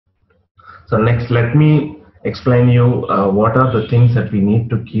So next, let me explain you what are the things that we need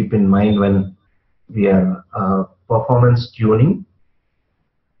to keep in mind when we are performance tuning.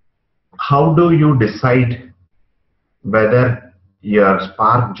 How do you decide whether your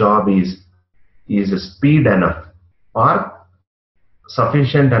Spark job is speed enough or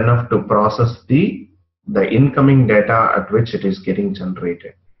sufficient enough to process the incoming data at which it is getting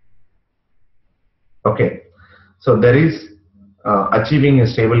generated? Okay, so there is achieving a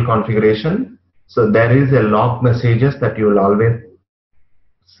stable configuration. So there is a log messages that you will always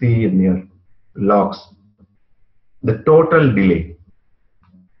see in your logs. The total delay.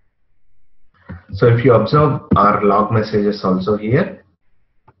 So if you observe our log messages also here,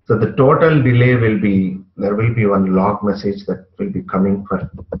 so the total delay will be, there will be one log message that will be coming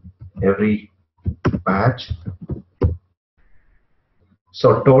for every batch.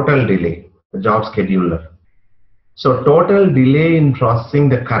 So total delay, the job scheduler. So total delay in processing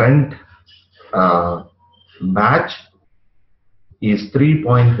the current batch is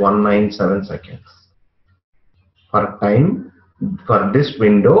 3.197 seconds for time for this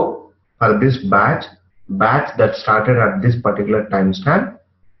window, for this batch that started at this particular timestamp.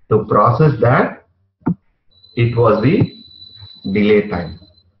 To process that, it was the delay time.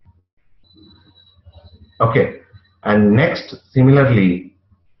 Okay, and next, similarly,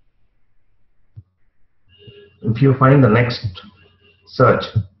 if you find the next search,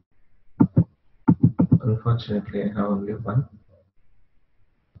 unfortunately I have only one.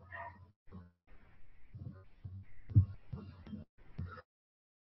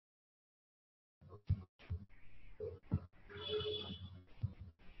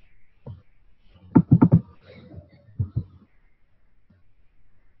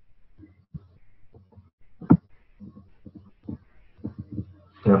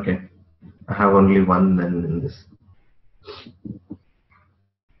 Okay, I have only one then in this.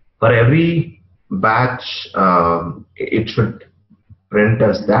 For every batch, it should print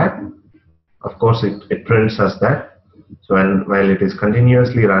as that. Of course, it prints as that. So while it is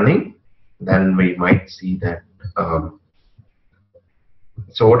continuously running, then we might see that.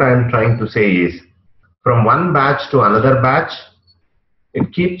 So what I am trying to say is, from one batch to another batch,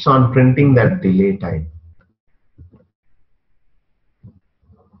 it keeps on printing that delay time.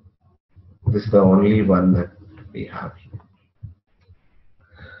 This is the only one that we have here.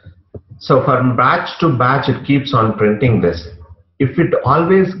 So from batch to batch, it keeps on printing this. If it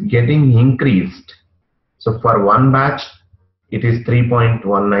always getting increased, so for one batch, it is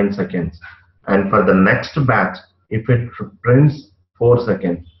 3.19 seconds. And for the next batch, if it prints 4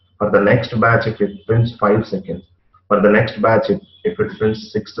 seconds, for the next batch, if it prints 5 seconds, for the next batch, if it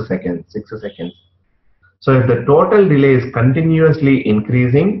prints 6 seconds. So if the total delay is continuously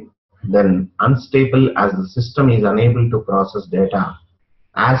increasing, then unstable, as the system is unable to process data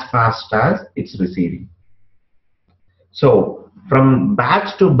as fast as it's receiving. So from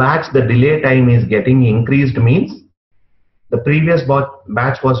batch to batch, the delay time is getting increased, means the previous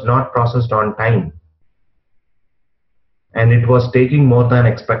batch was not processed on time and it was taking more than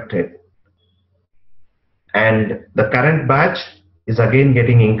expected, and the current batch is again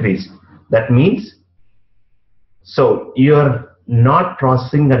getting increased. That means, so you're not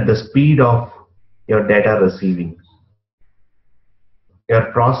processing at the speed of your data receiving.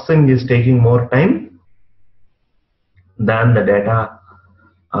 Your processing is taking more time than the data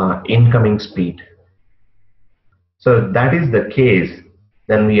incoming speed. So if that is the case,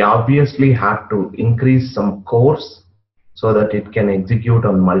 then we obviously have to increase some cores so that it can execute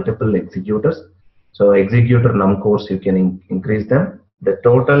on multiple executors. So executor num cores, you can increase them. The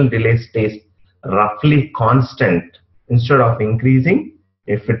total delay stays roughly constant. Instead of increasing,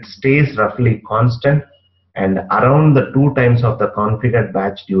 if it stays roughly constant and around the 2 times of the configured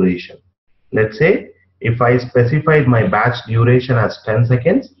batch duration. Let's say if I specified my batch duration as 10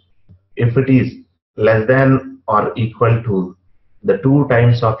 seconds, if it is less than or equal to the 2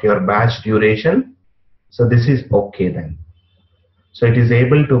 times of your batch duration, so this is okay then. So it is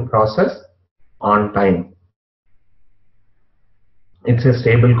able to process on time. It's a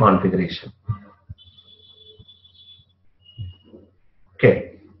stable configuration.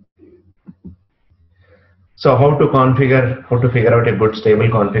 Okay. So how to figure out a good stable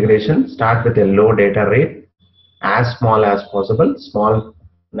configuration? Start with a low data rate, as small as possible, small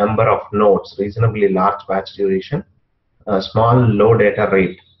number of nodes, reasonably large batch duration, small low data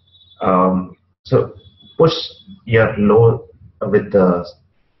rate. So push your low with the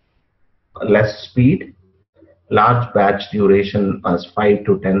less speed, large batch duration as 5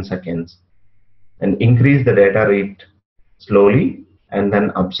 to 10 seconds, and increase the data rate slowly, and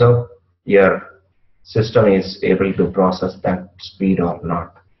then observe your system is able to process that speed or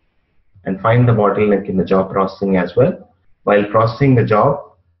not. and find the bottleneck in the job processing as well. While processing the job,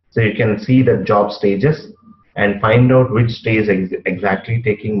 so you can see the job stages and find out which stage exactly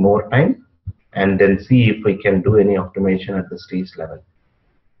taking more time, and then see if we can do any automation at the stage level.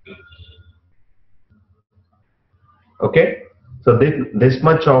 Okay, so this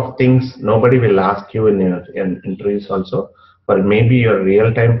much of things nobody will ask you in your in interviews also, but maybe your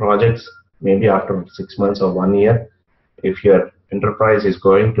real-time projects, maybe after 6 months or 1 year, if your enterprise is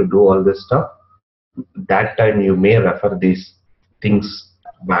going to do all this stuff, that time you may refer these things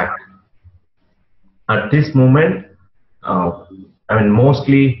back. At this moment, uh, I mean,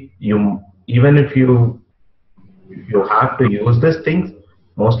 mostly you, even if you have to use these things,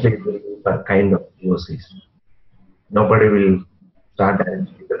 mostly it will be for kind of POCs. Nobody will start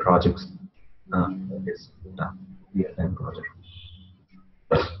directly the projects. This real-time project.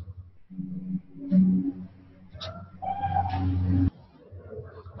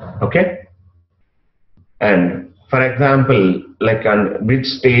 Okay, and for example, like on which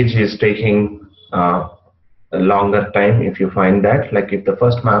stage is taking a longer time. If you find that, like if the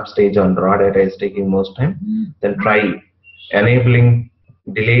first map stage on raw data is taking most time, then try enabling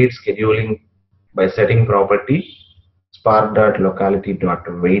delayed scheduling by setting property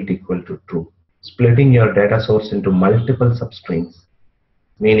spark.locality.weight equal to true. Splitting your data source into multiple substreams,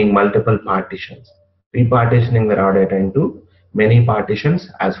 meaning multiple partitions. Repartitioning the raw data into many partitions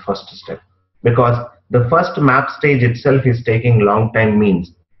as first step. Because the first map stage itself is taking long time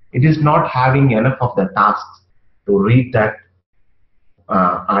means it is not having enough of the tasks to read that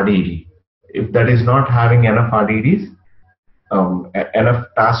RDD. If that is not having enough RDDs, enough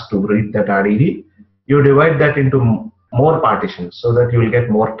tasks to read that RDD, you divide that into more partitions so that you will get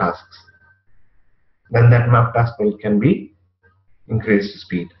more tasks. Then that map task can be increased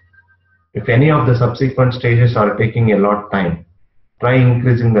speed. If any of the subsequent stages are taking a lot of time, try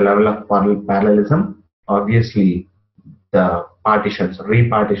increasing the level of parallelism. Obviously, the partitions,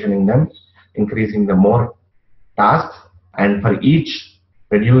 repartitioning them, increasing the more tasks, and for each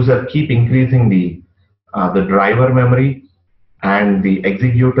reducer, keep increasing the driver memory and the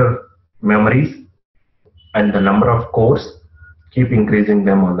executor memories and the number of cores. Keep increasing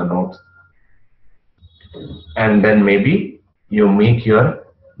them on the nodes, and then maybe you make your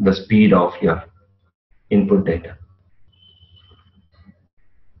the speed of your input data.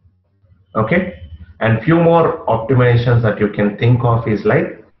 Okay, and few more optimizations that you can think of is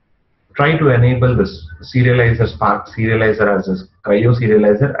like try to enable this serializer, Spark serializer as a cryo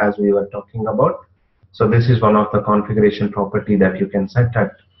serializer as we were talking about. So this is one of the configuration property that you can set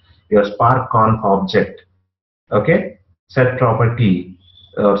at your Spark conf object. Okay, set property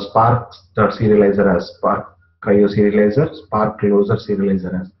Spark.serializer as Spark cryo serializer, Spark closer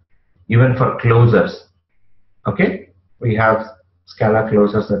serializer as, even for closers. Okay, we have Scala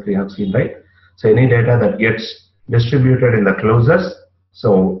closers that we have seen, right? So any data that gets distributed in the closers,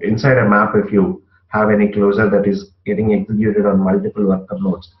 so inside a map, if you have any closer that is getting executed on multiple worker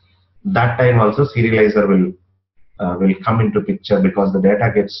nodes, that time also serializer will come into picture because the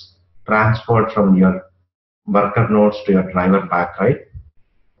data gets transferred from your worker nodes to your driver back, right?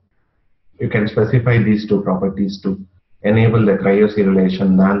 You can specify these two properties to enable the cryo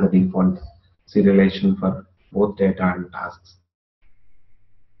serialization than the default serialization for both data and tasks.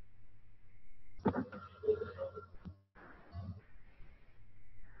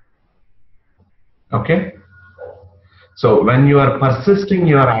 Okay, so when you are persisting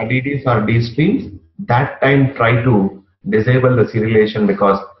your RDDs or D streams, that time try to disable the serialization,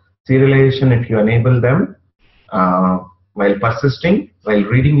 because serialization, if you enable them while persisting, while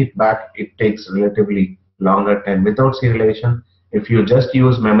reading it back, it takes relatively longer time. Without serialization, if you just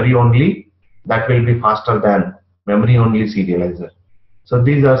use memory only, that will be faster than memory only serializer. So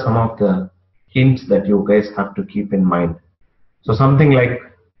these are some of the hints that you guys have to keep in mind. So something like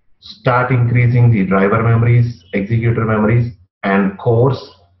start increasing the driver memories, executor memories, and cores,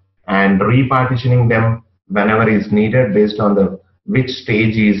 and repartitioning them whenever is needed based on the which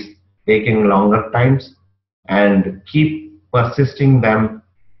stage is taking longer times, and keep persisting them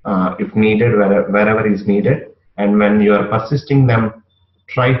if needed wherever is needed. And when you are persisting them,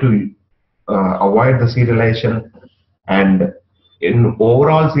 try to avoid the serialization, and in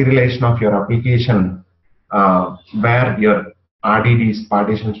overall serialization of your application, where your RDDs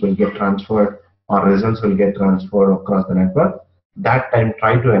partitions will get transferred or results will get transferred across the network, that time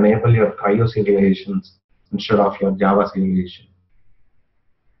try to enable your cryo serializations instead of your Java serialization.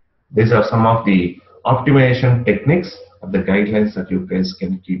 These are some of the optimization techniques of the guidelines that you guys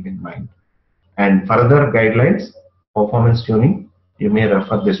can keep in mind. And further guidelines, performance tuning, you may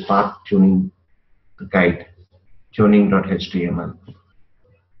refer this Spark tuning guide, tuning.html.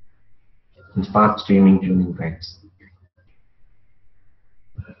 and smart streaming tuning guides.